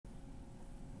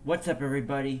What's up,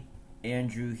 everybody?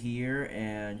 Andrew here,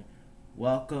 and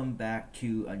welcome back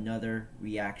to another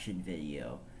reaction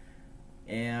video.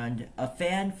 And a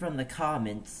fan from the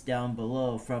comments down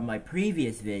below from my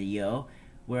previous video,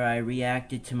 where I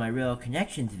reacted to my Real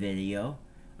Connections video,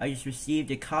 I just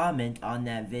received a comment on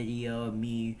that video of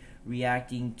me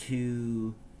reacting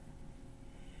to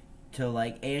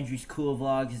like Andrew's Cool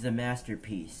Vlogs is a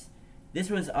masterpiece. This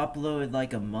was uploaded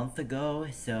like a month ago,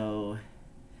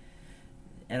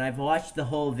 and I've watched the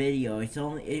whole video.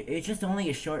 It's just only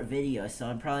a short video, so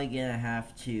I'm probably gonna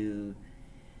have to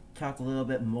talk a little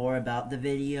bit more about the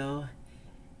video,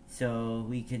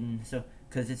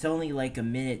 because it's only like a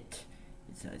minute.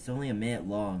 It's only a minute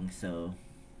long, so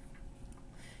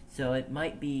this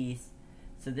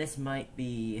might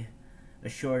be a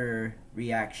shorter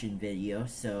reaction video.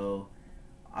 So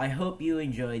I hope you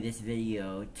enjoy this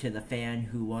video, to the fan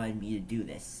who wanted me to do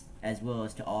this, as well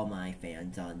as to all my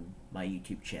fans on my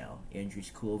YouTube channel, Andrew's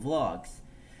Cool Vlogs.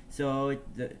 So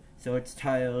it's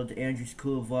titled Andrew's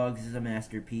Cool Vlogs is a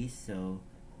Masterpiece.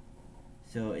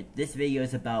 This video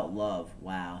is about love.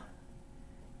 Wow,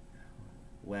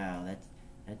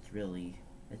 that's really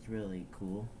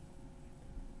cool.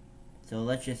 So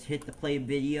let's just hit the play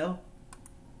video,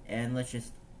 and let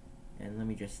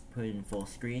me just put it in full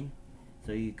screen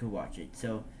so you can watch it.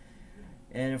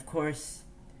 And of course,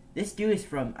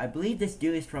 I believe this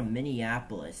dude is from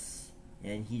Minneapolis,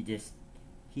 and he just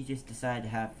decided to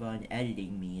have fun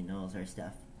editing me and all sort of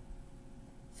stuff.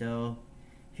 So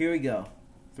here we go.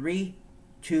 3,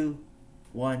 2,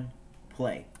 1,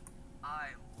 play.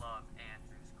 I love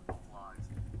Andrew's Cool Vlogs.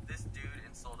 This dude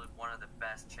insulted one of the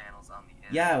best channels on the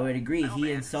internet. Yeah, I would agree. I hope He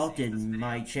Andrew insulted sees this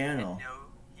my video channel. and know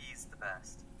he's the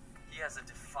best. He has a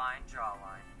defined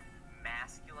jawline,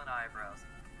 masculine eyebrows.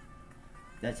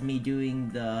 That's me doing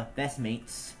the Best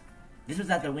Mates. This was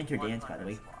at the Winter Dance, by the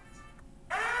way. Squats.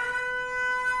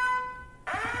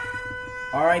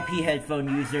 RIP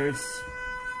headphone users.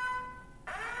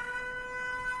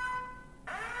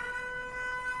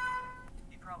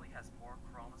 He probably has more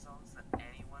chromosomes than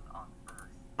anyone on Earth.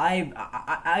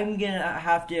 I'm gonna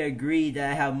have to agree that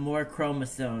I have more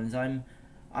chromosomes. I'm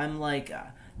like,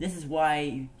 this is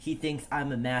why he thinks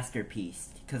I'm a masterpiece.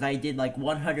 Because I did like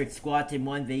 100 squats in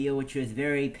one video, which was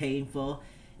very painful,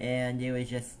 and it was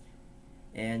just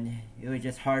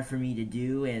hard for me to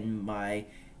do, and my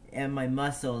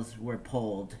muscles were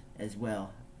pulled as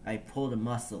well. I pulled a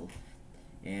muscle,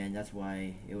 and that's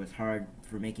why it was hard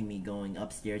for making me going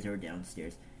upstairs or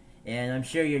downstairs. And I'm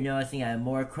sure you're noticing I have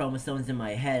more chromosomes in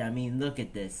my head. I mean, look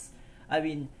at this.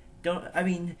 I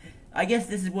guess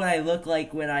this is what I look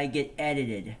like when I get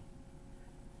edited.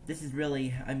 This is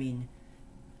really,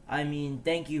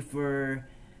 thank you for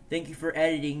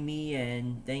editing me,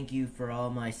 and thank you for all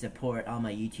my support on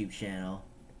my YouTube channel,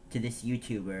 to this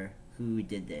YouTuber who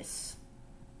did this.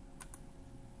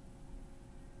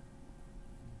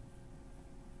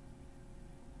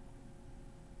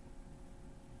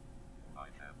 I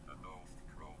have the most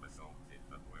chromosomes in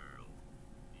the world.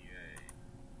 Yay.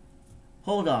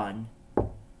 Hold on.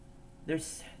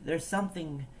 There's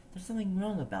something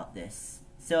wrong about this.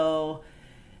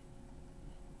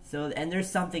 And there's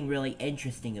something really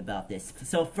interesting about this.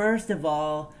 So first of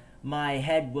all, my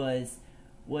head was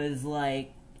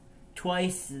like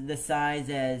twice the size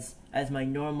as my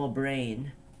normal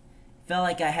brain. Felt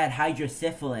like I had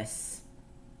hydrocephalus.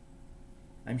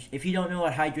 If you don't know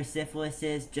what hydrocephalus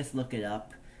is, just look it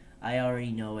up. I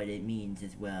already know what it means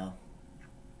as well.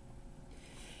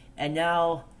 And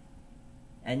now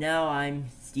I'm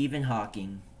Stephen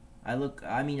Hawking. I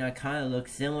kind of look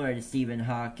similar to Stephen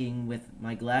Hawking with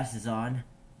my glasses on.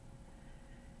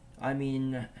 I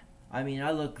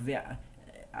look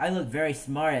very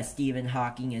smart as Stephen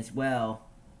Hawking as well.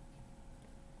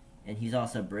 And he's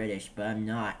also British, but I'm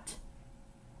not.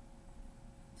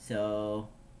 So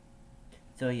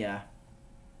yeah.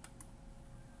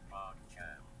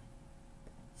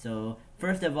 So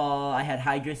first of all, I had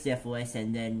hydrocephalus,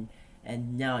 and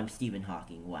now I'm Stephen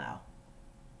Hawking. Wow.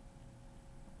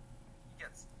 He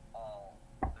gets all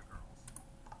the girls.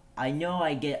 I know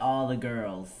I get all the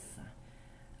girls.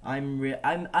 I'm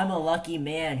a lucky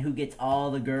man who gets all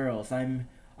the girls. I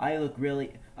look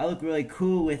really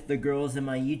cool with the girls in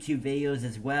my YouTube videos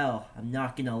as well. I'm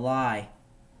not gonna lie.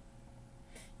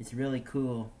 It's really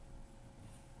cool.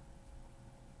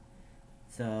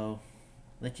 So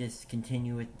let's just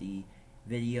continue with the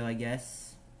video, I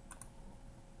guess.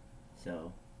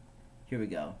 So here we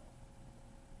go.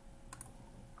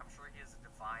 I'm sure he is a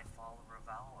defined follower of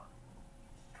Allah.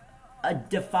 A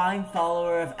defined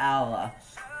follower of Allah.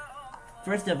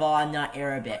 First of all, I'm not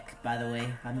Arabic, by the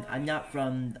way. I'm not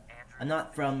from I'm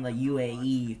not from the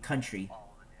UAE country.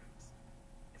 All the news.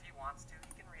 If he wants to,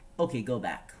 he can read. Okay, go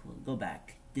back. Go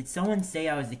back. Did someone say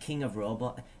I was the king of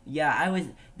Roblox? Yeah, I was.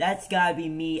 That's gotta be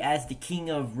me as the king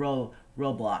of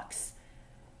Roblox.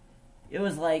 It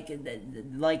was like,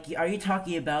 are you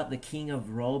talking about the king of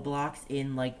Roblox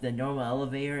in, like, the normal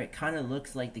elevator? It kind of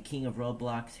looks like the king of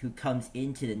Roblox who comes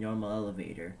into the normal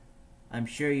elevator. I'm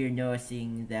sure you're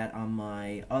noticing that on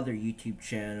my other YouTube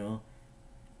channel.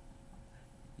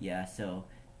 Yeah, so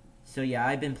yeah,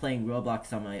 I've been playing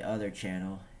Roblox on my other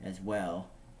channel as well.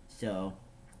 So,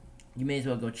 you may as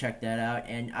well go check that out.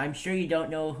 And I'm sure you don't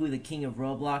know who the king of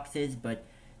Roblox is, but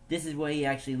this is what he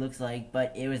actually looks like,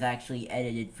 but it was actually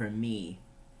edited for me.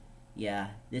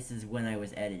 Yeah, this is when I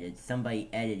was edited. Somebody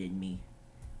edited me,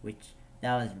 which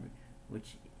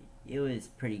it was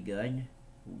pretty good.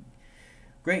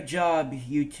 Great job,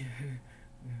 YouTube.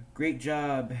 Great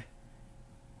job,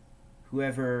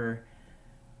 whoever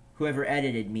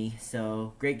edited me.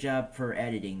 So, great job for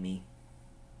editing me.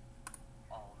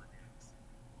 All the news.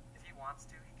 If he wants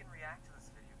to, he can react to this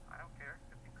video. I don't care.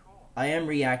 It'd be cool. I am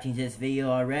reacting to this video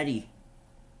already.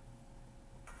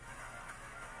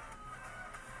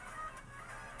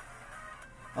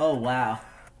 Oh wow,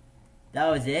 that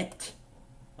was it.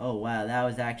 Oh wow, that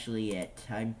was actually it.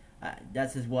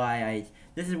 This is why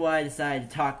I decided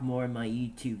to talk more in my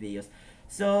YouTube videos.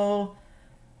 So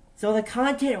the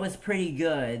content was pretty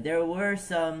good. There were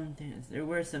some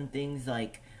things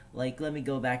like let me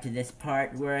go back to this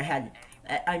part where I had.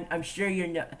 I'm sure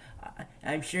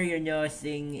you're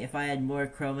noticing if I had more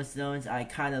chromosomes, I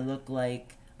kind of look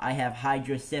like I have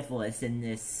hydrocephalus in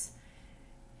this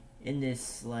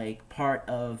like part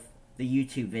of the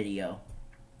YouTube video.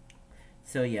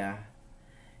 So yeah,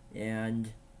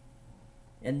 and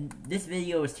this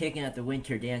video was taken at the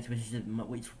Winter Dance,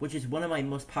 which is one of my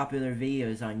most popular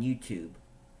videos on YouTube.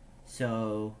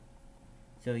 So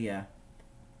yeah,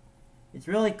 it's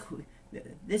really cool.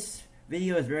 This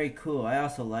video is very cool. I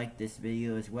also like this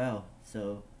video as well.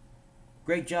 So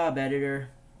great job, editor,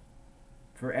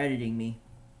 for editing me.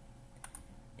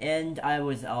 And I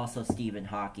was also Stephen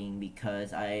Hawking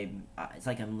because it's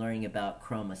like I'm learning about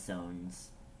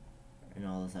chromosomes and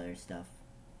all this other stuff.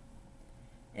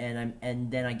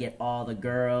 And then I get all the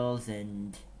girls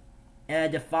and a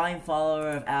defiant follower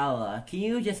of Allah. Can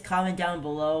you just comment down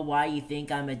below why you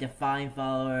think I'm a defiant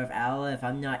follower of Allah if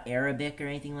I'm not Arabic or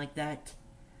anything like that?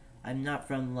 I'm not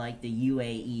from like the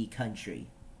UAE country.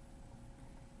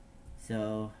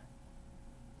 So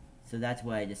that's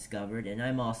what I discovered, and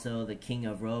I'm also the king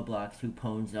of Roblox who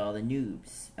pwns all the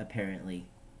noobs, apparently.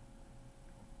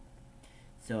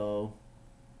 So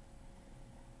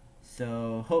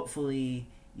hopefully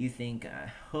you think,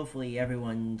 hopefully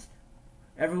everyone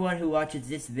who watches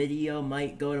this video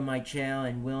might go to my channel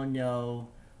and will know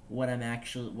what I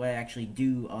actually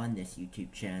do on this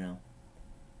YouTube channel.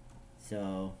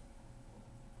 So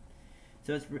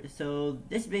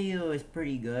this video is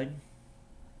pretty good.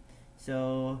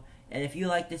 And if you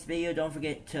like this video, don't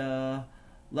forget to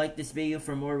like this video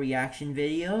for more reaction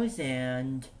videos,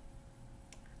 and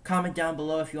comment down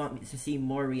below if you want me to see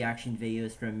more reaction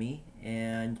videos from me,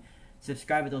 and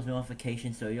subscribe with those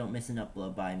notifications so you don't miss an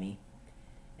upload by me.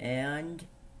 And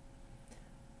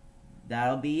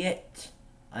that'll be it.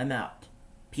 I'm out.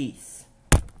 Peace.